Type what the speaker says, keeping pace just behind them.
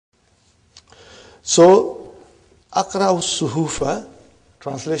So, Akra'u suhufa,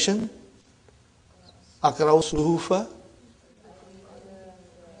 translation, Akra'u suhufa,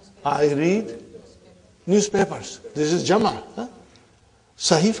 I read newspapers. This is Jama. Huh?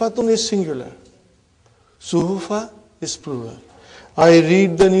 Sahifatun is singular. Suhufa is plural. I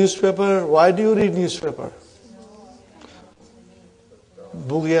read the newspaper. Why do you read newspaper?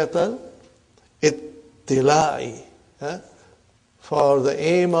 Bugyatal ittila'i. For the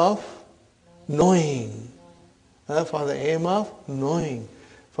aim of knowing. For the aim of knowing.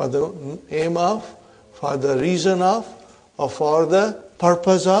 For the aim of, for the reason of, or for the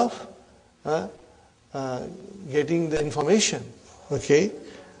purpose of getting the information. Okay?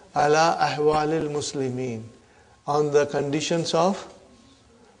 Ala ahwalil muslimin. On the conditions of,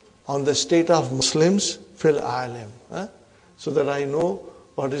 on the state of Muslims fil alam. So that I know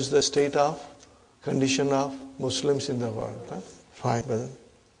what is the state of, condition of Muslims in the world. Fine, brother.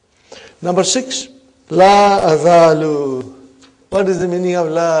 Number 6. La azalu. What is the meaning of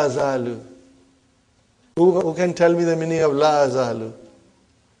la azalu? Who can tell me the meaning of la azalu?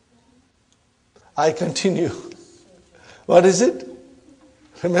 I continue. What is it?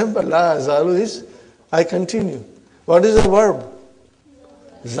 Remember, la azalu is I continue. What is the verb?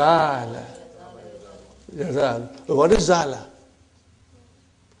 Zala. What is zala?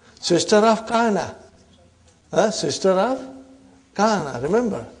 Sister of kana. Sister of kana.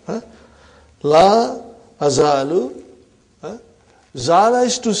 Remember? La azalu. Zala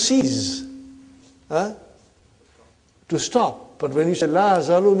is to cease. To stop. But when you say la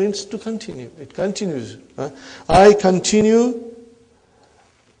azalu means to continue. It continues. I continue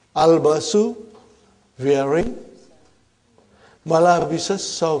albasu, wearing, malabisa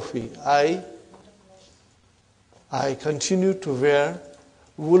sawfi. I continue to wear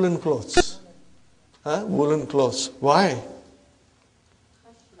woolen clothes. Woolen clothes. Why?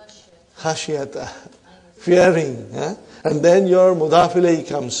 Khashiyata. Fearing. And then your mudafilai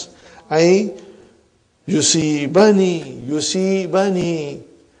comes. I yusibani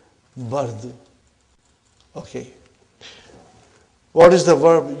bardu. Okay. What is the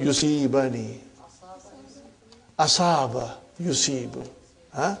verb yusibani? Asaba yusibu.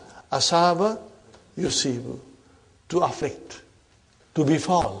 Asaba yusibu. To afflict. To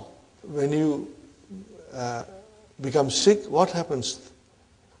befall. When you become sick, what happens?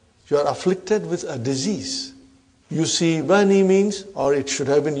 You are afflicted with a disease. Yusibani means, or it should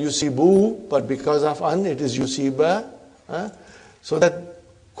have been yusibu, but because of an, it is yusiba. So that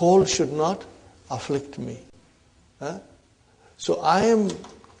cold should not afflict me. So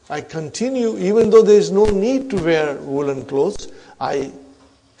I continue, even though there is no need to wear woolen clothes, I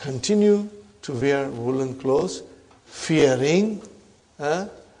continue to wear woolen clothes, fearing that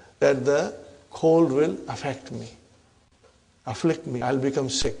the cold will affect me, afflict me, I'll become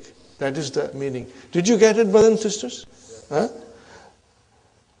sick. That is the meaning. Did you get it, brothers and sisters?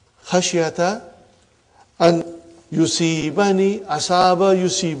 Khashyata and yusibani asaba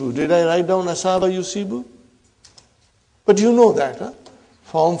yusibu. Did I write down asaba yusibu? But you know that,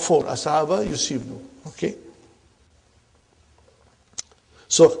 Form 4, asaba yusibu. Okay.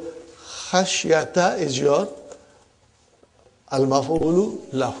 So khashyata is your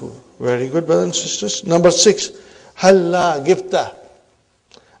al-maf'ulu lahu. Very good, brothers and sisters. Number 6, halla gifta.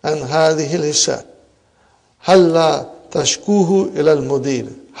 And هذه الحصة هلا تشكوه إلى المدير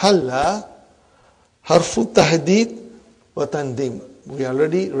هلا حرف التحديد وتنديم. We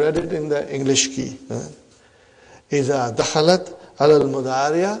already read it in the English key. إذا دخلت على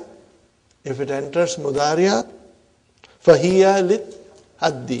المضارع, if it enters مضارع, فهي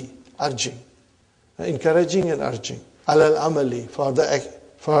للتحدي, urging, encouraging and urging. على العمل,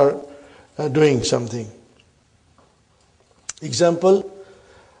 for doing something. Example,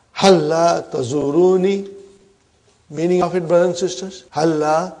 Halla tazuruni. Meaning of it, brothers and sisters?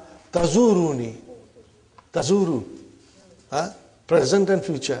 Halla tazuruni. Tazuru. Present and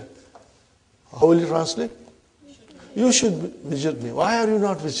future. How will you translate? You should visit me. Why are you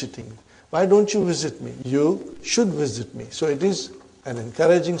not visiting me? Why don't you visit me? You should visit me. So it is an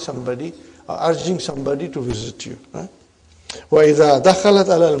encouraging somebody or urging somebody to visit you. وَإِذَا دَخَلَتْ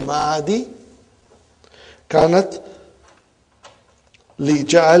عَلَى الْمَعَادِ كَانَتْ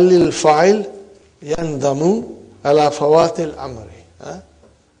لِجَعَلِ الْفَاعِلِ يَنْضَمُ عَلَى فَوَاتِ الْأَمْرِ.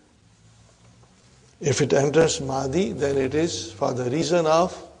 If it enters Mahdi, then it is for the reason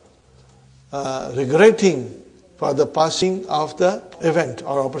of regretting for the passing of the event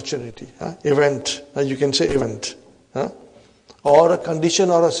or opportunity. Event, you can say event. Or a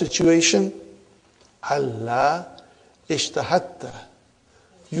condition or a situation. Allah ishtahatta.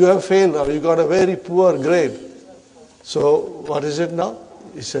 You have failed or you got a very poor grade. So what is it now?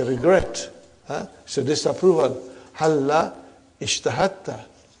 It's a regret. So disapproval. Halla ishtahatta.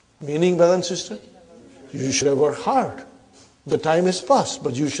 Meaning, brother and sister, you should have worked hard. The time has passed,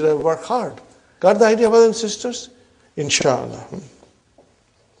 but you should have worked hard. Got the idea, brothers and sisters? Inshallah.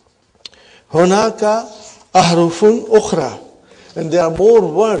 Hunaka ahrufun ukhra. And there are more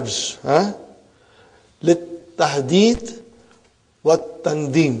words. للتحديد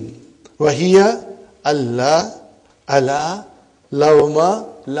والتنديم وهي Allah, ala, lawma,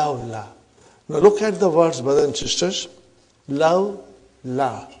 lawla. Now look at the words, brothers and sisters. Law,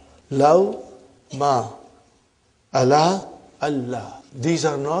 la. Law, ma. Allah, Allah. These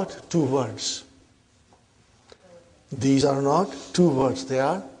are not two words. These are not two words. They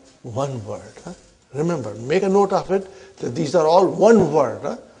are one word. Remember, make a note of it, that these are all one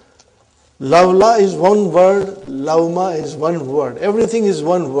word. Lawla is one word. Lawma is one word. Everything is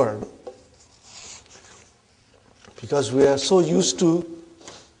one word. Because we are so used to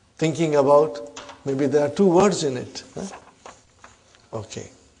thinking about, maybe there are two words in it. Okay.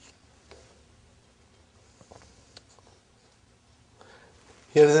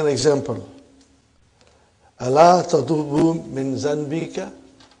 Here is an example. Ala tatubu min zanbika.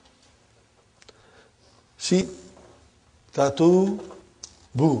 See, tatubu.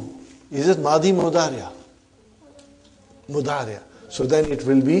 Is it Madi Mudariya? Mudariya. So then it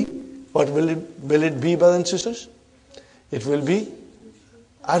will be, what will it be, brothers and sisters? It will be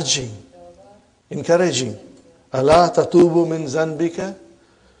urging, encouraging. Allah tatubu min zanbika.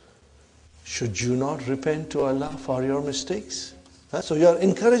 Should you not repent to Allah for your mistakes? So you are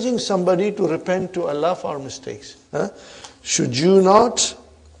encouraging somebody to repent to Allah for mistakes. Should you not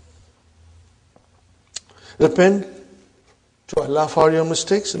repent to Allah for your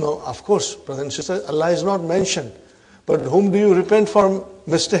mistakes? No, of course, brothers and sisters, Allah is not mentioned. But whom do you repent for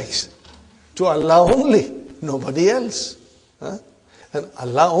mistakes? To Allah only, nobody else. And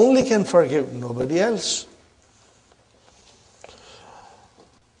Allah only can forgive, nobody else.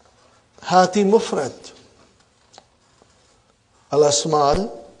 Hati mufrad.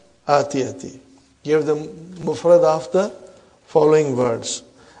 Al-asmal atiyati. Give the mufrad of the following words.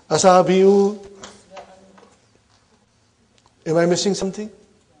 Asabiu. Am I missing something?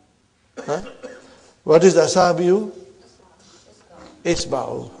 What is asabiu?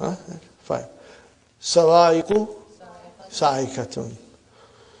 Isba'u. Fine. Sawaiku. Saikatun.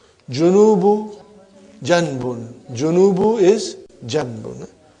 Junubu. Janbun. Junubu is janbun.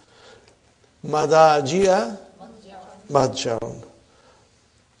 Madajia. Madjaun.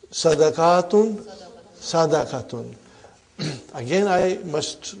 Sadakatun. Sadakatun. Again, I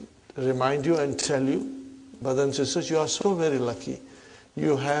must remind you and tell you, brothers and sisters, you are so very lucky.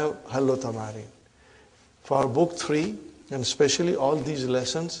 You have Hallo Tamarin. For book 3, and especially all these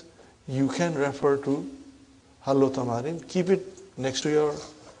lessons, you can refer to Hallo Tamarin. Keep it next to your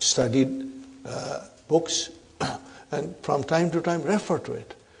studied books, and from time to time refer to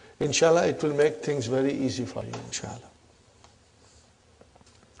it. Inshallah, it will make things very easy for you, inshallah.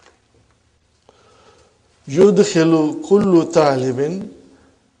 يدخل كل طالب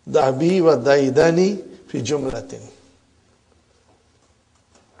دعبي ودايداني في جملة.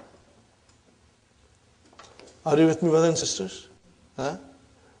 Are you with me, brothers and sisters?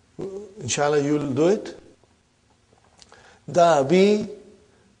 Inshallah, you will do it. Da'bi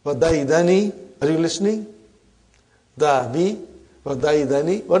wa daidani. Are you listening? Da'bi wa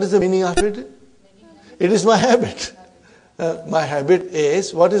daidani. What is the meaning of it? It is my habit. My habit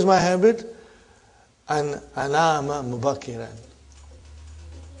is, what is my habit? An anama mubakiran.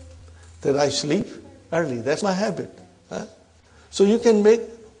 That I sleep early. That's my habit. So you can make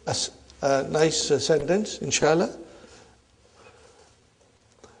a nice sentence, inshallah.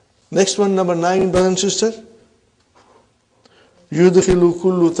 Next one, number 9, brother and sister. يدخل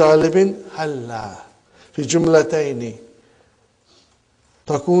كل طالب هلا في جملتين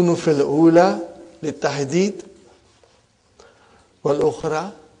تكون في الأولى للتحديد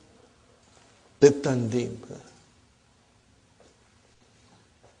والأخرى للتنديم.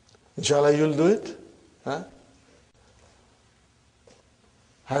 Inshallah, you'll do it.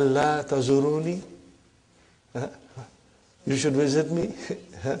 هلا تزوروني. You should visit me.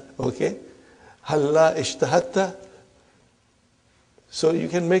 Okay. هلا اشتهدت. So you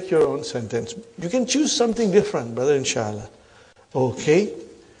can make your own sentence. You can choose something different, brother, inshallah. Okay.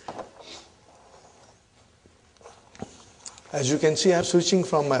 As you can see, I'm switching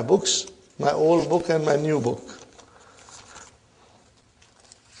from my books, my old book and my new book.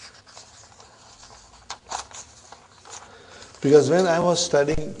 Because when I was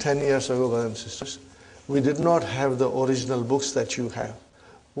studying 10 years ago, brothers and sisters, we did not have the original books that you have.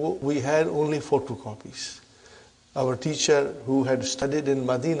 We had only photocopies. Our teacher who had studied in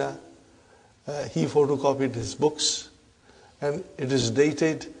Medina he photocopied his books, and it is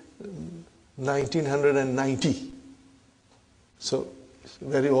dated 1990. So,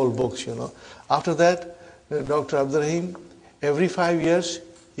 very old books, After that, Dr. Abdurrahim, every 5 years,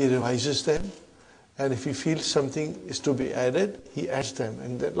 he revises them. And if he feels something is to be added, he adds them.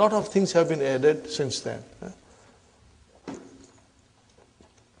 And a lot of things have been added since then.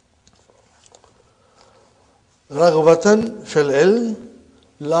 رغبة في العلم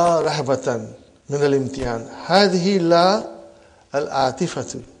لا رهبة من الامتحان هذه لا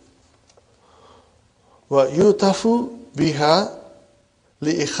العاطفة ويؤتف بها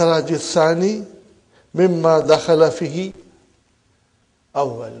لإخراج الثاني مما دخل فيه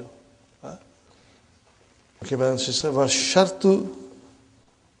أول. Okay, brothers and sisters, والشرط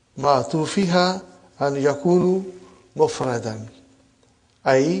معطوفها أن يكون مفردا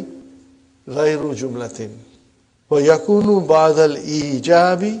أي غير جملة ويكون بعد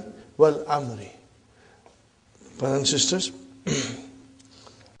الإيجاب والأمر. Brothers and sisters,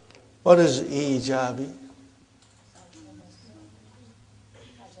 what is إيجابي?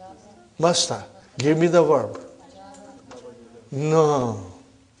 Master, give me the verb. No.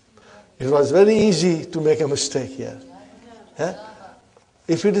 It was very easy to make a mistake here.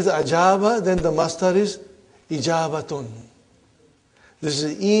 If it is ajaba, then the master is ijabatun. This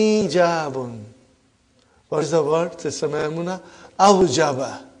is ijabun. What is the word, Sister Maimuna?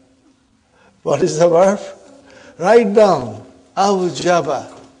 Awjaba. What is the verb? Write down. Awjaba.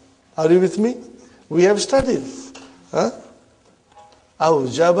 Are you with me? We have studied.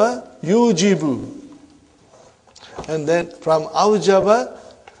 Awjaba, yujibu. And then from awjaba,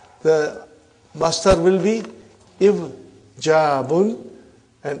 the master will be ijabun,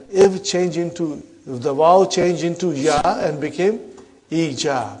 and if change into, the waw changed into ya and became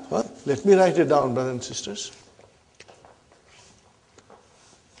ijab. Let me write it down, brothers and sisters.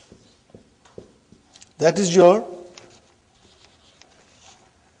 That is your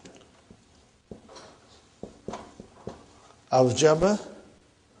awjaba,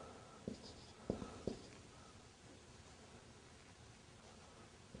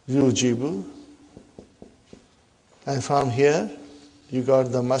 yujibu, and from here you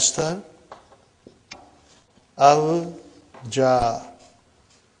got the master awjabun,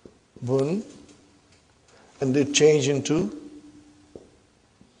 and it changed into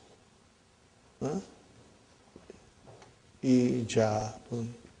ijabun.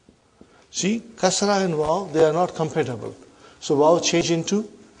 See, kasra and waw, they are not compatible. So waw changed into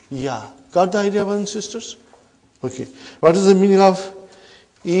ya. Got the idea, brothers and sisters? Okay. What is the meaning of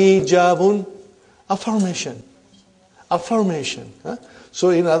ijabun? Affirmation. Affirmation. So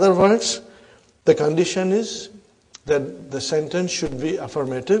in other words, the condition is that the sentence should be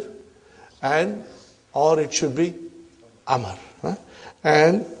affirmative, and or it should be amar.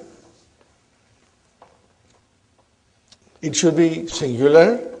 And it should be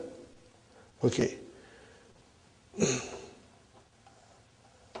singular. Okay.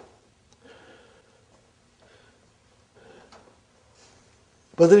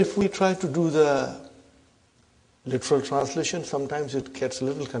 But if we try to do the literal translation, sometimes it gets a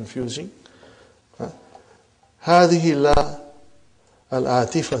little confusing. هذه لا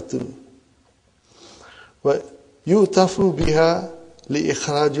العاطفة ويؤتف بها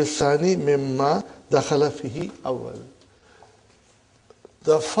لإخراج الثاني مما دخل فيه أول.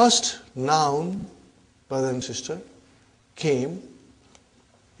 The first noun, brother and sister, came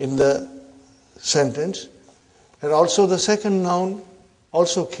in the sentence, and also the second noun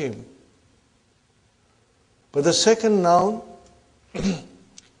also came. But the second noun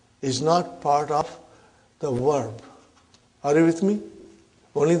is not part of the verb. Are you with me?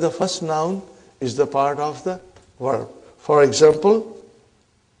 Only the first noun is the part of the verb. For example,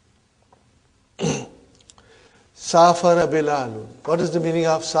 Safara Bilalun. What is the meaning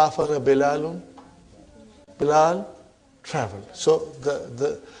of Safara Bilalun? Bilal, travel. So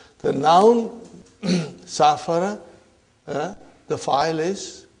the noun Safara, the file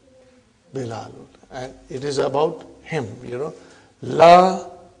is Bilalun. And it is about him, La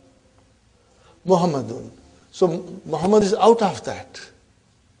Muhammadun. So Muhammad is out of that.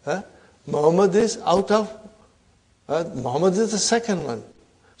 Muhammad is out of, Muhammad is the second one.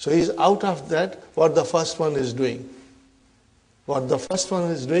 So he is out of that, what the first one is doing. What the first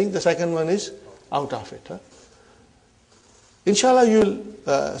one is doing, the second one is out of it. Inshallah,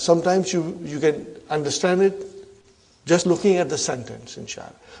 you'll sometimes you can understand it just looking at the sentence,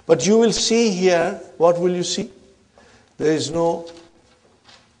 inshallah. But you will see here, what will you see? There is no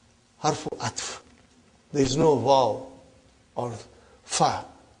harfu atf. There is no waw or fa.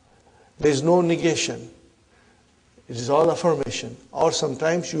 There is no negation. It is all affirmation. Or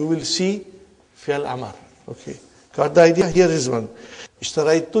sometimes you will see Fi'al amar. Okay. Got the idea? Here is one.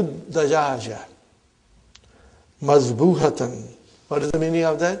 Ishtaraitu dajaja. Mazbuhatan. What is the meaning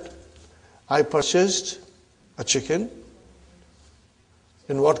of that? I purchased a chicken.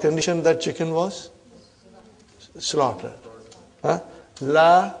 In what condition that chicken was? Slaughtered.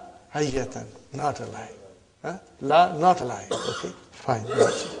 La hayyatan. Not alive. La, not alive. Okay. Fine.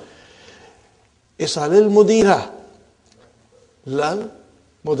 Isalil mudira. Lal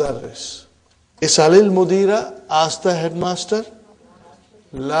mudarris. Isalil mudira, asked the headmaster.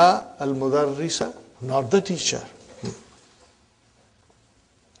 La al mudarrisa, not the teacher.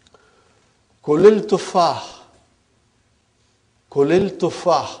 Kulil tufah. Kulil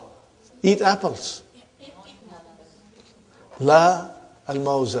tufah. Eat apples. La al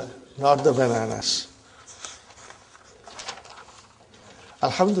mauza, not the bananas.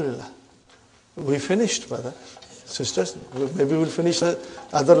 Alhamdulillah. We finished, brother, sisters. Maybe we'll finish the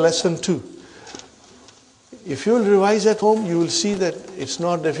other lesson too. If you will revise at home, you will see that it's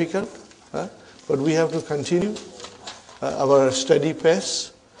not difficult, but we have to continue our study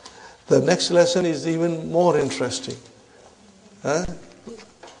pace. The next lesson is even more interesting.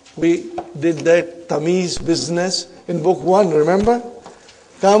 We did that Tamiz business in book 1, remember?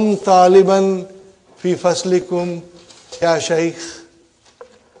 Kam taliban fi faslikum ya shaykh.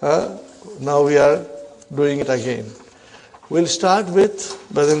 Now we are doing it again. We'll start with,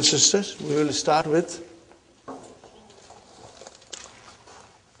 brothers and sisters, we will start with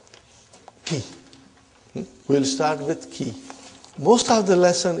key. We'll start with key. Most of the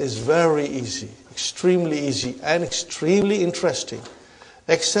lesson is very easy, extremely easy and extremely interesting,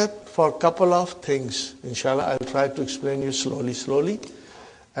 except for a couple of things. Inshallah, I'll try to explain you slowly,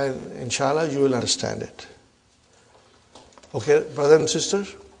 and inshallah you will understand it. Okay, brothers and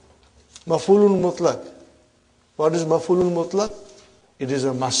sisters? Maf'ulun mutlaq. What is maf'ulun mutlaq? It is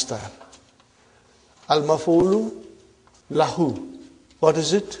a masdar. Al-maf'ulu lahu. What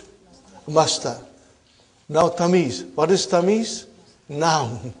is it? Masdar. Now tamiz. What is tamiz?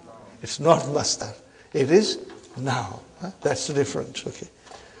 Noun. It's not masdar. It is noun. That's the difference. Okay.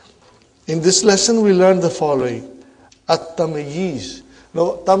 In this lesson we learned the following. At-tamyiz.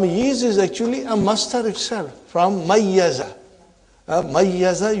 Now tamyiz is actually a masdar itself from mayyaza.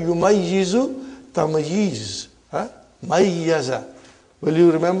 Mayyaza yumayyizu tamyiz. Mayyaza. Will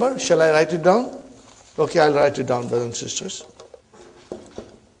you remember? Shall I write it down? Okay, I'll write it down, brothers and sisters.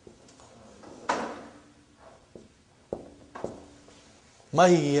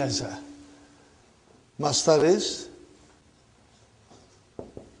 Mayyaza. Masdar is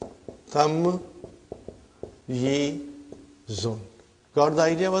tamyizun. Got the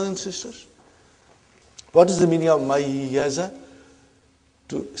idea, brothers and sisters? What is the meaning of mayyaza?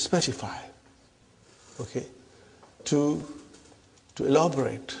 To specify. Okay. To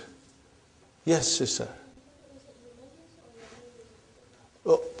elaborate. Yes, sister.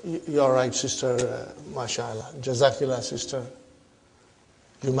 Oh, you're right, sister. MashaAllah. Jazakillah, sister.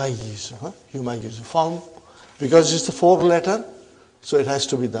 Yumayyiz. Yumayyiz. Form. Because it's the fourth letter, so it has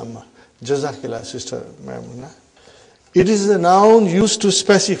to be Dhamma. Jazakillah, sister Maimuna. It is the noun used to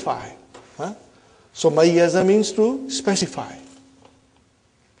specify. So mayyaza means to specify.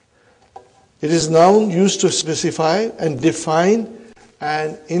 It is noun used to specify and define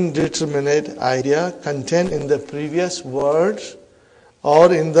an indeterminate idea contained in the previous words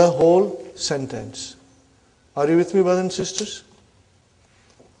or in the whole sentence. Are you with me, brothers and sisters?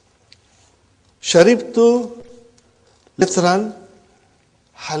 Sharibtu litran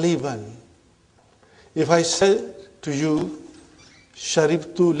haliban. If I say to you,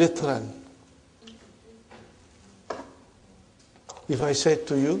 Sharibtu litran. If I say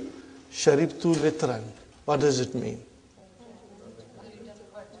to you, Sharibtu litran, what does it mean?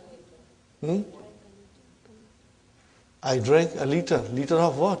 I drank a liter. Liter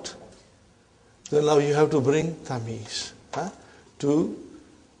of what? Then now you have to bring tamiz to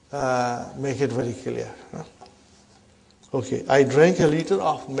make it very clear. Okay, I drank a liter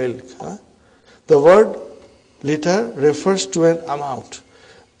of milk. The word liter refers to an amount,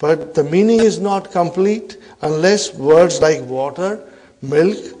 but the meaning is not complete unless words like water,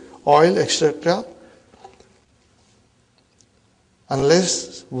 milk, oil, etc.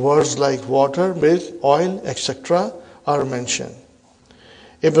 Unless words like water, milk, oil, etc. are mentioned.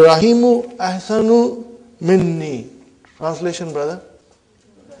 Ibrahimu ahsanu minni. Translation, brother?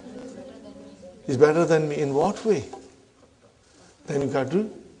 Is better than me. In what way? Then you got to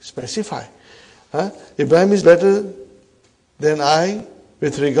specify. Ibrahim is better than I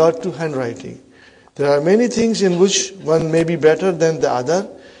with regard to handwriting. There are many things in which one may be better than the other.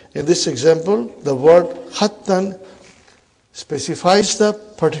 In this example, the word khattan specifies the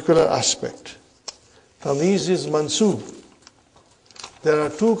particular aspect. Tamiz is mansub. There are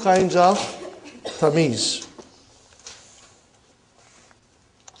two kinds of tamiz.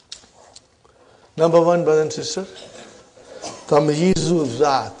 Number one, brother and sister, tamyizu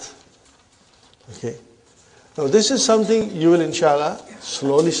zat. Okay. Now this is something you will, inshallah,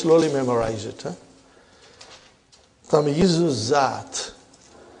 slowly memorize it. Tamyizu zat.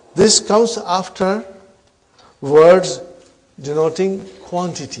 This comes after words denoting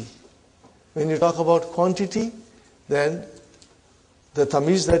quantity. When you talk about quantity, then the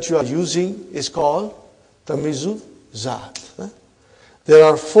tamiz that you are using is called tamizu zat. There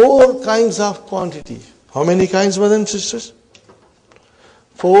are 4 kinds of quantity. How many kinds, brothers and sisters?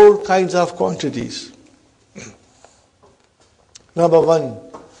 4 kinds of quantities. Number 1,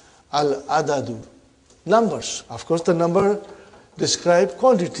 al-adadu. Numbers. Of course, the number describe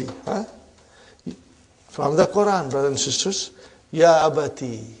quantity. From the Quran, brothers and sisters. Ya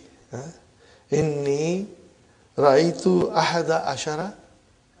abati. Inni raitu ahada ashara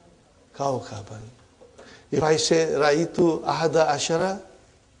kawkaban. If I say raitu ahada ashara,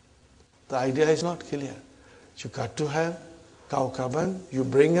 the idea is not clear. You got to have kawkaban. You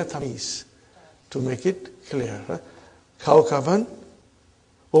bring a tamiz to make it clear. Kawkaban.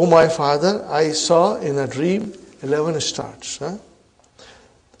 Oh my father, I saw in a dream 11 stars.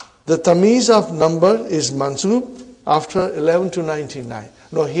 The tamiz of number is mansub after 11 to 99.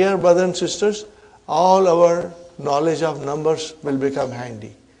 Now here, brothers and sisters, all our knowledge of numbers will become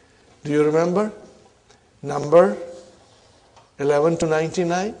handy. Do you remember? Number 11 to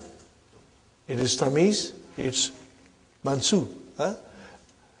 99, it is tamiz, it's mansub.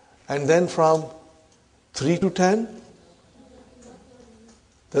 And then from 3 to 10,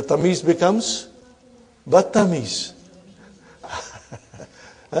 the tamiz becomes battamiz.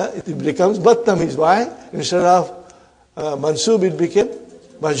 It becomes battamiz. Why? Instead of mansub, it became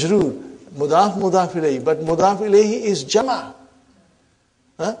majroor. Mudaf, mudaf ilayhi. But mudaf ilayhi is jama.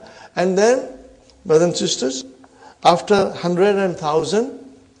 And then, brothers and sisters, after 100 and 1000,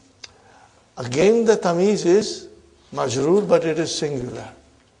 again the tamiz is majroor, but it is singular.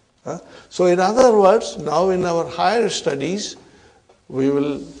 So in other words, now in our higher studies, we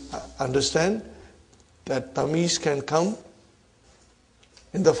will understand that tamiz can come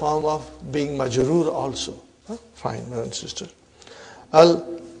in the form of being majroor also. Fine, brothers and sisters.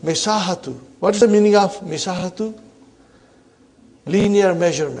 Al-misahatu. What is the meaning of misahatu? Linear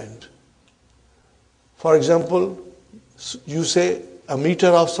measurement. For example, you say a meter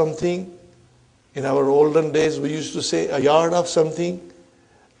of something. In our olden days, we used to say a yard of something,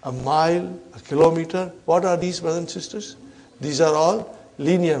 a mile, a kilometer. What are these, brothers and sisters? These are all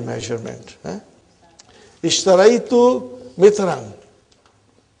linear measurement. Ishtaraitu mitran.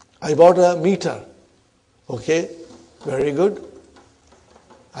 I bought a meter. Okay, very good.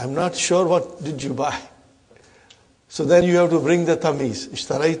 I'm not sure what did you buy. So then you have to bring the tamiz.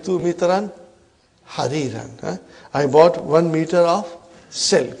 Ishtaraitu mitran hariran. I bought 1 meter of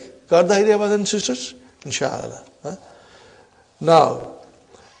silk. Got the idea, brothers and sisters? Inshallah. Now,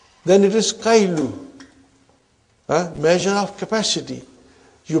 then it is kailu. Measure of capacity.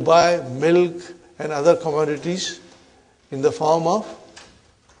 You buy milk and other commodities in the form of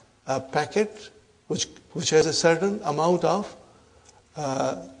a packet which has a certain amount of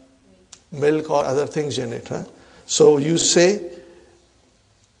milk or other things in it. So you say,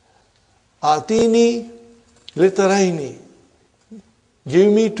 Atini literaini.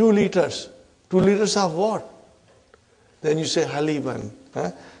 Give me 2 liters. 2 liters of what? Then you say haliban.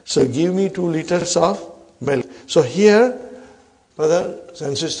 So give me 2 liters of milk. So here, brothers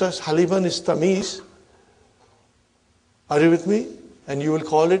and sisters, haliban is tamiz. Are you with me? And you will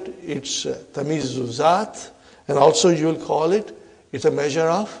call it, it's tamiz zat. And also you will call it, it's a measure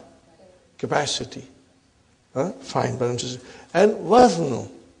of capacity. Fine, brothers and sisters. And waznu.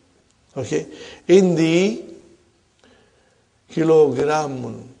 Okay. In the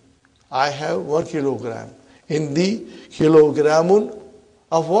kilogramun, I have 1 kilogram. In the kilogramun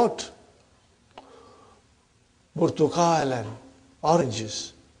of what? Burtukalan,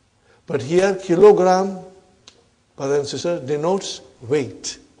 oranges. But here kilogram, brothers and sisters, denotes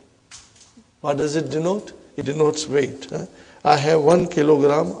weight. What does it denote? It denotes weight. I have 1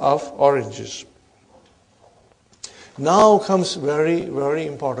 kilogram of oranges. Now comes very, very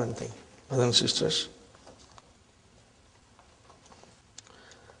important thing, brothers and sisters.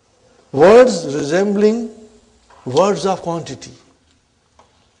 Words resembling words of quantity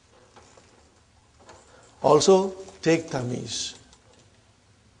also take tamiz.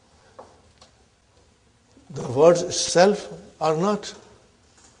 The words itself are not,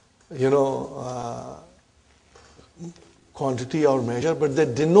 quantity or measure, but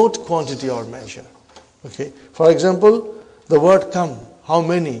they denote quantity or measure. Okay. For example, the word come, how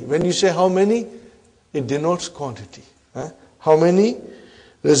many? When you say how many, it denotes quantity. How many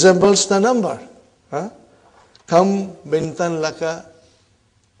resembles the number. Kam bintan laka.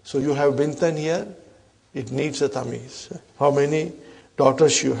 So you have bintan here. It needs a tamiz. How many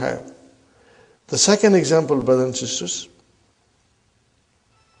daughters you have. The second example, brothers and sisters.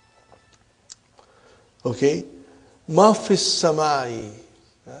 Okay. Ma fis samai.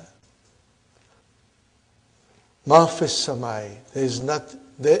 Ma fis samai. There is not,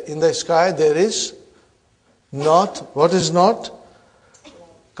 there, in the sky there is not, what is not?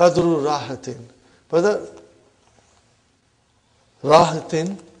 Qadru rahatin. Brother,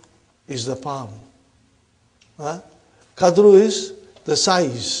 rahatin is the palm. Qadru is the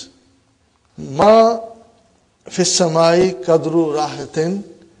size. Ma fis samai qadru rahatin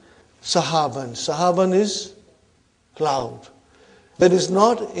sahaban. Sahaban is cloud. There is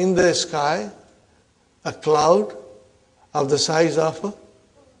not in the sky a cloud of the size of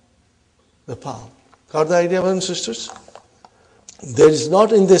the palm. Got the idea, brothers and sisters? There is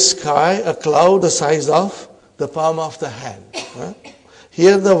not in the sky a cloud the size of the palm of the hand.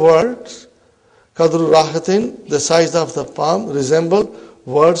 Here the words Qadru Rahatin, the size of the palm, resemble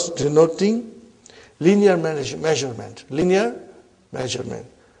words denoting linear measurement. Linear measurement.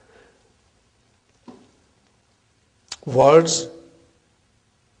 Words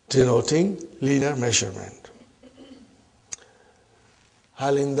denoting linear measurement.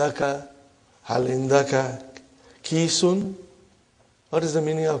 Halindaka kisun. What is the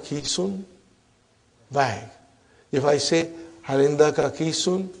meaning of kisun? Bag. If I say halindaka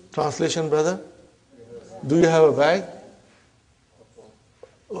kisun, translation, brother? Do you have a bag?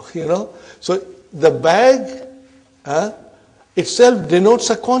 You know? So the bag itself denotes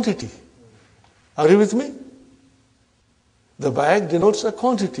a quantity. Agree with me? The bag denotes a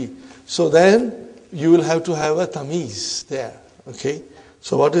quantity. So then you will have to have a tamiz there. Okay?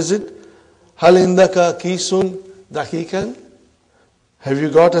 So what is it? Hal indaka kisun dakikan? Have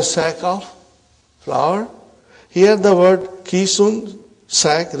you got a sack of flour? Here the word kisun,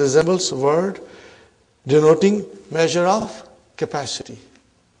 sack, resembles a word denoting measure of capacity.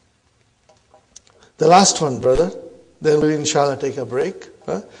 The last one, brother. Then we'll inshallah take a break.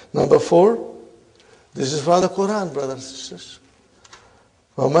 Number 4. This is for the Quran, brothers and sisters.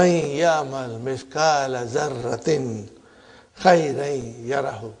 وَمَنْ يَعْمَلْ مِثْقَالَ ذَرَّةٍ خَيْرًا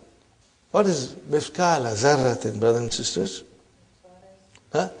يَرَهُ. What is mithqala zarratin, brothers and sisters?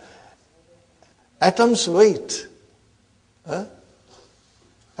 Atom's weight.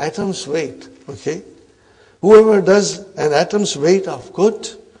 Atom's weight. Okay? Whoever does an atom's weight of good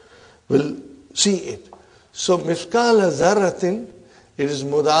will see it. So mithqala zarratin, it is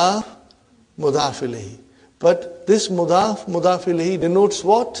mudaf ilayhi. But this mudaf ilayhi denotes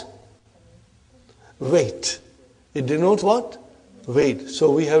what? Weight. It denotes what? Weight.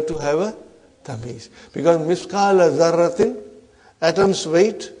 So we have to have a tamiz. Because mithqala zarratin, atom's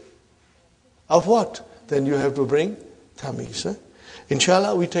weight of what? Then you have to bring tamiz.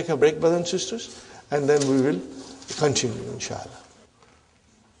 Inshallah, we take a break, brothers and sisters, and then we will continue, inshallah.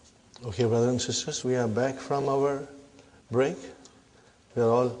 Okay, brothers and sisters, we are back from our break. We are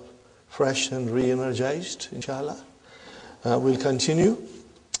all fresh and re-energized, inshallah. We'll continue.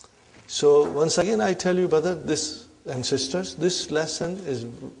 So once again, I tell you, brother, this and sisters, this lesson is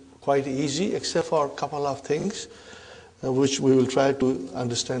quite easy, except for a couple of things, which we will try to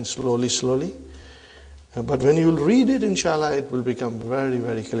understand slowly. But when you will read it, inshallah, it will become very,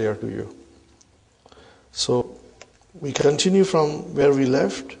 very clear to you. So we continue from where we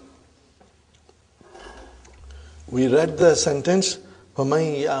left. We read the sentence,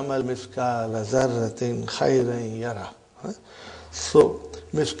 وَمَنْ يَعْمَلْ مِثْقَالَ ذَرَّةٍ خَيْرًا يَرَهُ. So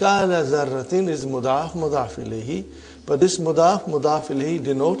mithqala zarratin is mudaf ilayhi, but this mudaf ilayhi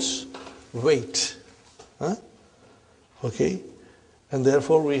denotes weight. Okay? And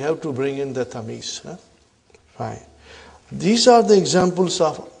therefore we have to bring in the tamiz. Fine. These are the examples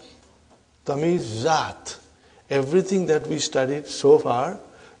of tamiz zat. Everything that we studied so far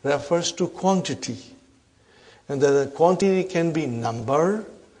refers to quantity. And the quantity can be number,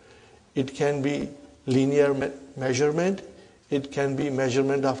 it can be linear measurement, it can be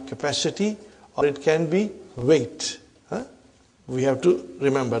measurement of capacity, or it can be weight. We have to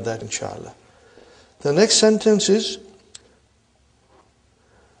remember that, inshallah. The next sentence is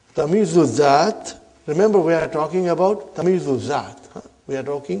Tamizu Zat. Remember, we are talking about Tamizu Zat. We are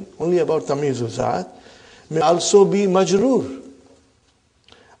talking only about Tamizu Zat. May also be majroor,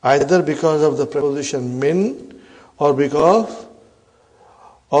 either because of the preposition min, or because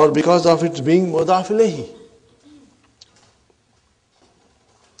of its being mudaf ilayhi.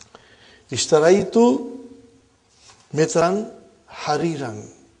 Ishtaraitu Mitran hariran.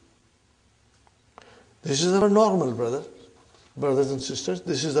 This is our normal, brothers and sisters.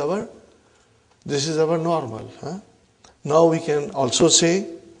 This is our normal. Huh? Now we can also say,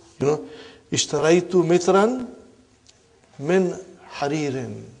 ishtaraitu mitran min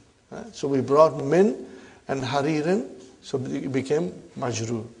haririn. So we brought min and haririn, so it became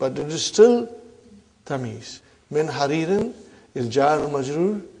majroor. But it is still tamiz. Min haririn is jar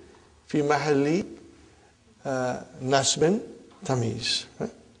majroor fi mahalli nasbin tamiz.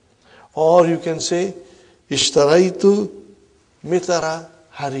 Or you can say ishtaraitu mitara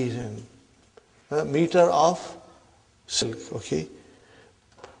haririn, meter of silk. Okay.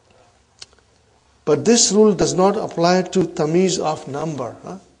 But this rule does not apply to tamiz of number.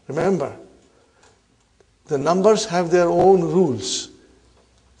 Remember, the numbers have their own rules.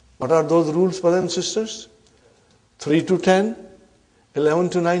 What are those rules, brothers and sisters? 3 to 10, 11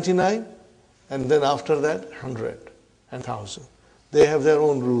 to 99, and then after that 100 and 1000. They have their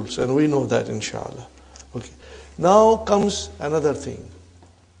own rules, and we know that, inshallah. Okay. Now comes another thing.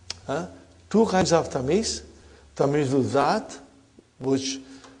 Two kinds of tamiz. Tamizul Zat, which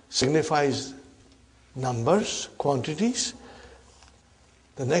signifies numbers, quantities.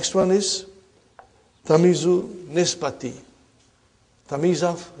 The next one is Tamizu Nisbati, tamiz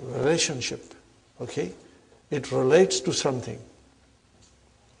of relationship. Okay? It relates to something.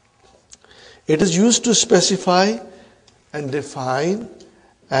 It is used to specify and define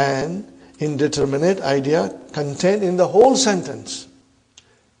an indeterminate idea contained in the whole sentence.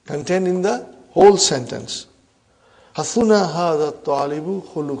 Contained in the whole sentence. Hasuna hadha talibu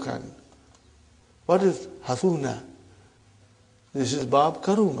khulukan. What is hasuna? This is Bab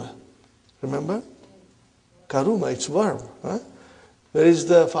Karuma. Remember? Karuma, it's verb. Where is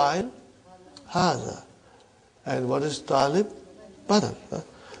the file? Hadha. And what is talib? Badal.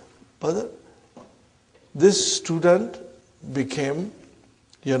 Badal. This student became,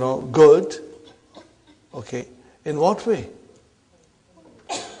 good. Okay. In what way?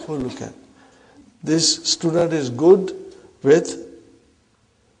 Khulukan. This student is good with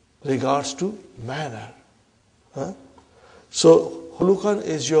regards to manner. So, khulukan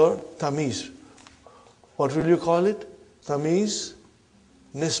is your tamiz. What will you call it? Tamiz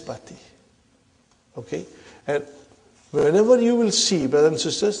nisbati. Okay? And whenever you will see, brothers and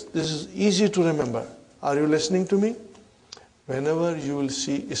sisters, this is easy to remember. Are you listening to me? Whenever you will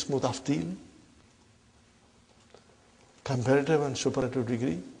see ismu tafdil, comparative and superlative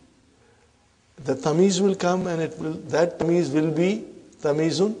degree, the tamiz will come, and that tamiz will be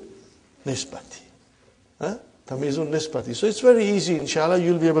tamizun nisbati. Tamizun nisbati. So it's very easy, inshallah,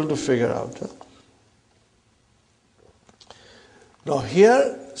 you'll be able to figure out. Now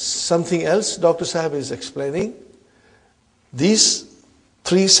here, something else Dr. Sahib is explaining. These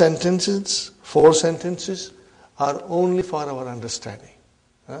 4 sentences are only for our understanding.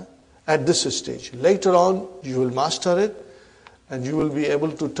 At this stage. Later on, you will master it, and you will be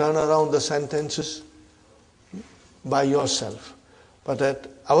able to turn around the sentences by yourself. But at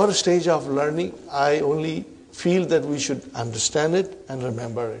our stage of learning, I only feel that we should understand it and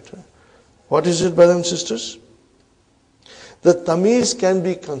remember it. What is it, brothers and sisters? The tamiz can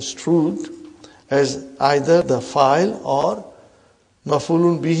be construed as either the file or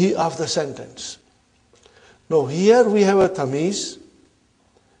mafulun bihi of the sentence. Now here we have a tamiz,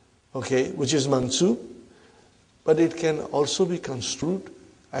 okay, which is mansub, but it can also be construed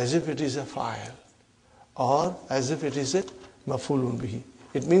as if it is a file or as if it is a mafulun bihi.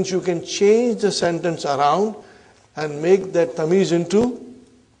 It means you can change the sentence around and make that tamiz into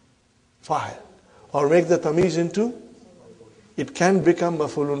file, or make the tamiz into, it can become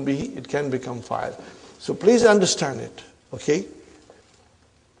mafulun bihi, it can become file. So please understand it, okay?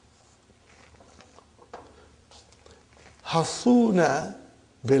 Hasuna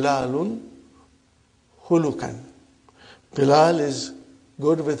Bilalun Hulukan. Bilal is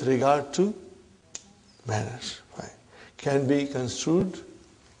good with regard to manners. Right? Can be construed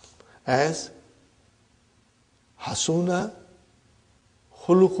as Hasuna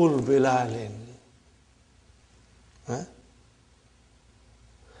Hulukul Bilalin.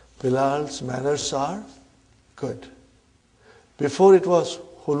 Bilal's manners are good. Before it was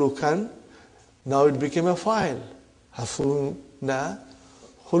Hulukan, now it became a file. Hasuna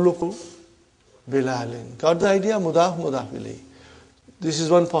Hulukul Bilalin. Got the idea? Mudaf ilayhi. This is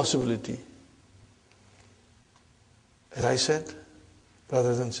one possibility. As I said,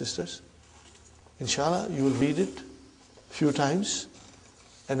 brothers and sisters, inshallah, you will read it a few times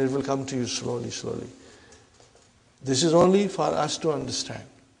and it will come to you slowly. This is only for us to understand.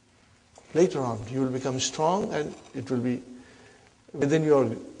 Later on, you will become strong and it will be within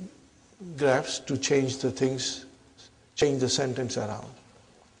your grasp to change the things change the sentence around.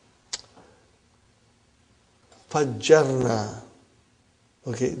 Fajjarna.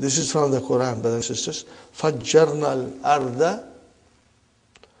 Okay, this is from the Quran, brothers and sisters. Fajjarna al-arda.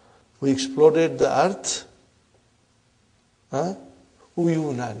 We exploded the earth.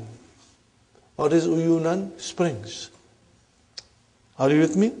 Uyunan. What is uyunan? Springs. Are you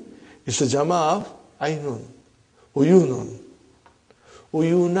with me? It's the jama of aynun. Uyunun.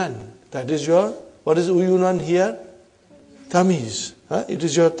 Uyunan. That is your, what is uyunan here? Tamiz. It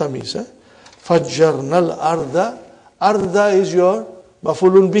is your tamiz. Fajjarnal arda. Arda is your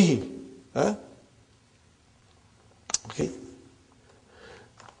mafulun bihi. Okay.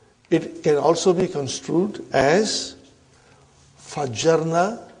 It can also be construed as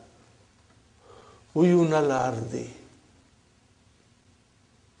Fajjarna uyunal ardi.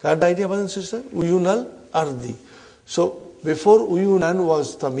 Got the idea, brothers and sisters? Uyunal ardi. So before uyunan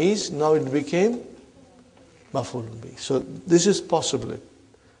was tamiz, now it became mafulun bihi. So this is possible.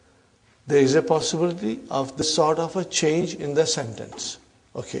 There is a possibility of this sort of a change in the sentence.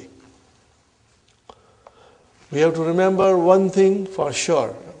 Okay. We have to remember one thing for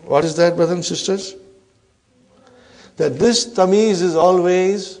sure. What is that, brothers and sisters? That this tamiz is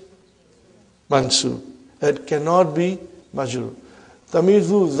always mansub. It cannot be majrur.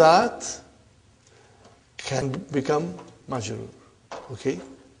 Tamizu zat can become majrur. Okay?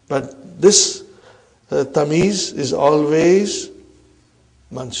 But this tamiz is always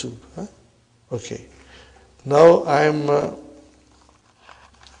mansub. Okay. Now I am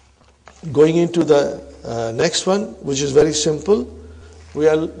going into the next one, which is very simple. We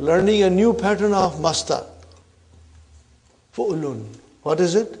are learning a new pattern of masdar. Fu'lun. What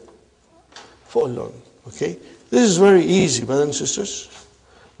is it? Fu'lun. Okay. This is very easy, brothers and sisters.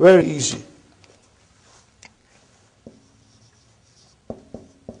 Very easy.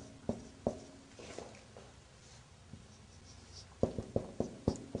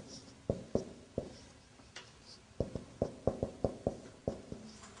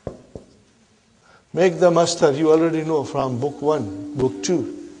 Make the masdar, you already know from book 1, book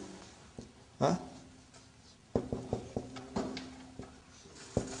 2.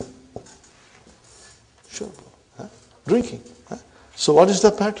 Sure. Drinking. So what is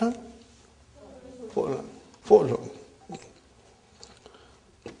the pattern? Fu'lun.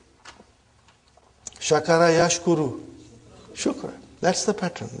 Shakara yashkuru. Shukra. That's the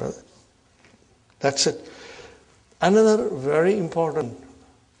pattern, brother. That's it. Another very important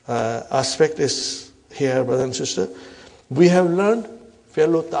aspect is here, brother and sister. We have learned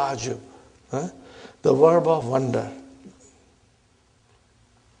fi'lu ta'ajub, the verb of wonder.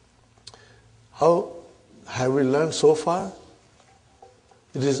 How have we learned so far?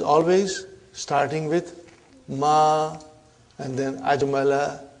 It is always starting with ma, and then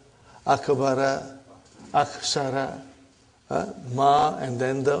ajmala, akbara, aksara, ma, and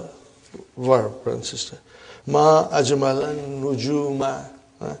then the verb, brother and sister. Ma ajmalan nujuma.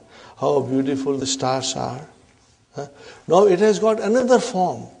 How beautiful the stars are. Now it has got another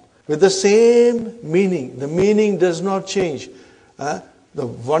form with the same meaning. The meaning does not change. The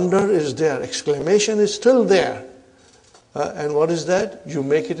wonder is there. Exclamation is still there. And what is that? You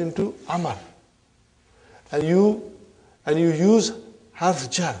make it into amar. And you use harf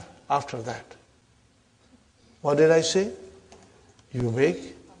jar after that. What did I say? You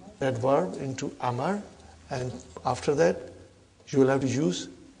make that verb into amar, and after that you will have to use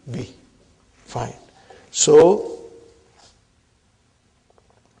be. Fine. So,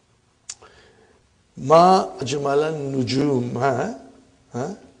 ma ajmalan nujum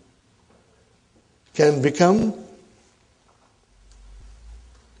can become,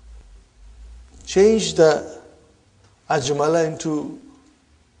 change the ajmala into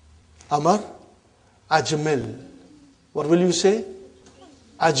amar, ajmil. What will you say?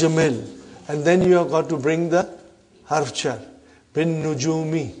 Ajmil. And then you have got to bring the harf jar. Bin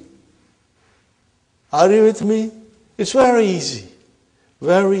nujumi. Are you with me? It's very easy.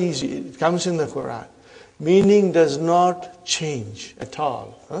 Very easy. It comes in the Quran. Meaning does not change at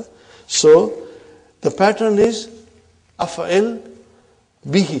all. So, the pattern is af'il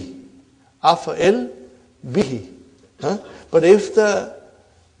bihi. Af'il bihi. But if the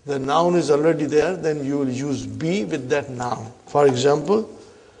noun is already there, then you will use be with that noun. For example,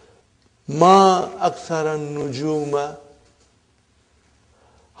 ma akthara nujuma.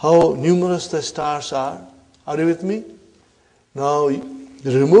 How numerous the stars are. Are you with me? Now,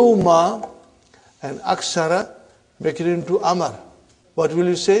 remove ma and aksara, make it into amar. What will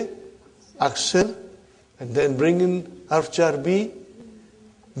you say? Aksar, and then bring in harf jar bi,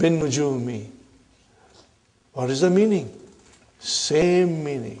 bin nujumi. What is the meaning? Same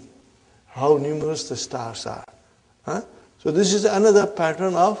meaning. How numerous the stars are. Huh? So this is another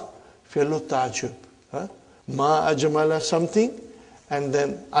pattern of fi'lu ta'jub. Huh? Ma ajmala something, and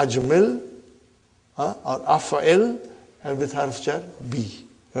then ajmil, or af'il, and with harf jar bi.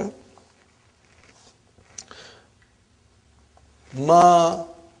 Huh? Ma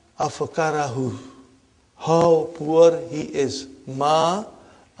afkarahu, how poor he is. Ma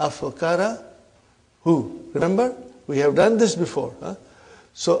afkarahu. Remember, we have done this before. Huh?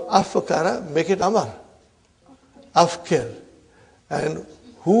 So afkara, make it amar. Afkir. And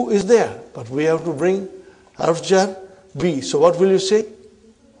who is there? But we have to bring harf jar bi. So what will you say?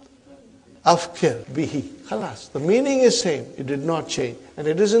 Afkir bihi. Khalas. The meaning is same. It did not change. And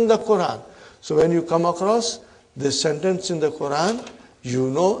it is in the Quran. So when you come across this sentence in the Quran, you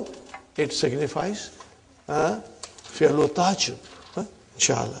know it signifies fi'lu ta'jub.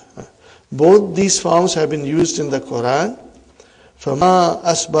 Inshallah. Both these forms have been used in the Quran. فَمَا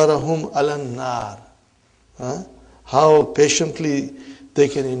أَصْبَرَهُمْ عَلَى النَّارِ. How patiently they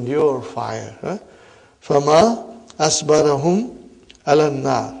can endure fire. فَمَا أَصْبَرَهُمْ عَلَى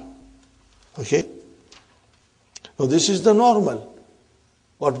النَّارِ. Okay? Now this is the normal,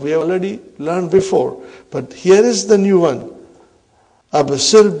 what we have already learned before. But here is the new one.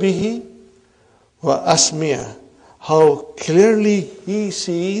 أَبْصِرْ بِهِ وَأَسْمِعَ. How clearly he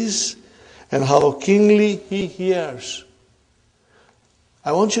sees and how keenly he hears.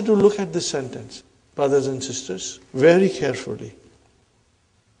 I want you to look at this sentence, brothers and sisters, very carefully.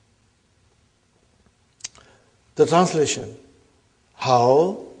 The translation.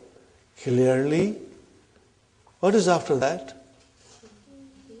 How clearly. What is after that?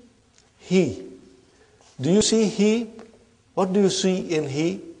 He. Do you see he? What do you see in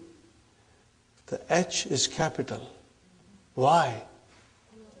he? The H is capital. Why?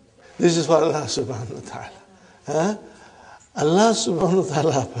 This is for Allah subhanahu wa ta'ala. Allah subhanahu wa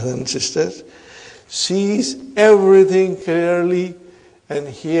ta'ala, brothers and sisters, sees everything clearly and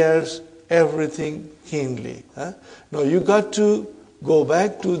hears everything keenly. Now you got to go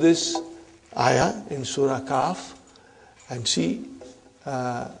back to this ayah in Surah Kaf and see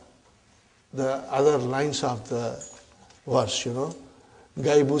the other lines of the verse,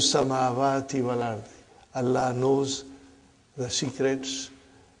 Gaibu samawati wal ardi. Allah knows the secrets,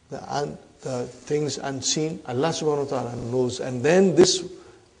 the things unseen. Allah subhanahu wa ta'ala knows. And then this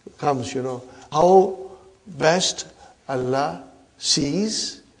comes, how best Allah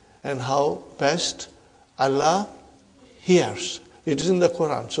sees and how best Allah hears. It is in the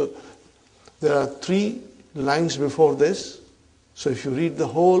Quran. So there are 3 lines before this. So if you read the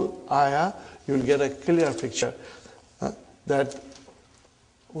whole ayah, you will get a clear picture that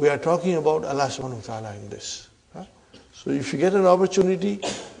we are talking about Allah subhanahu wa ta'ala in this. So if you get an opportunity,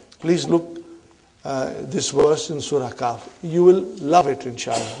 please look this verse in Surah Kaf. You will love it,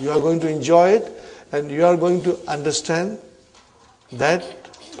 inshallah. You are going to enjoy it and you are going to understand that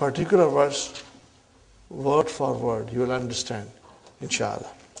particular verse word for word. You will understand, inshallah.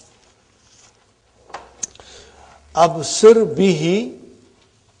 Absir bihi,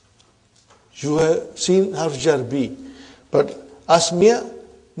 you have seen harf jar bi, but asmiya,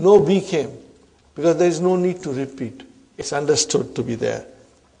 no bi came, because there is no need to repeat. It's understood to be there.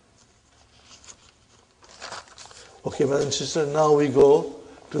 Okay, brothers and sisters, now we go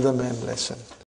to the main lesson.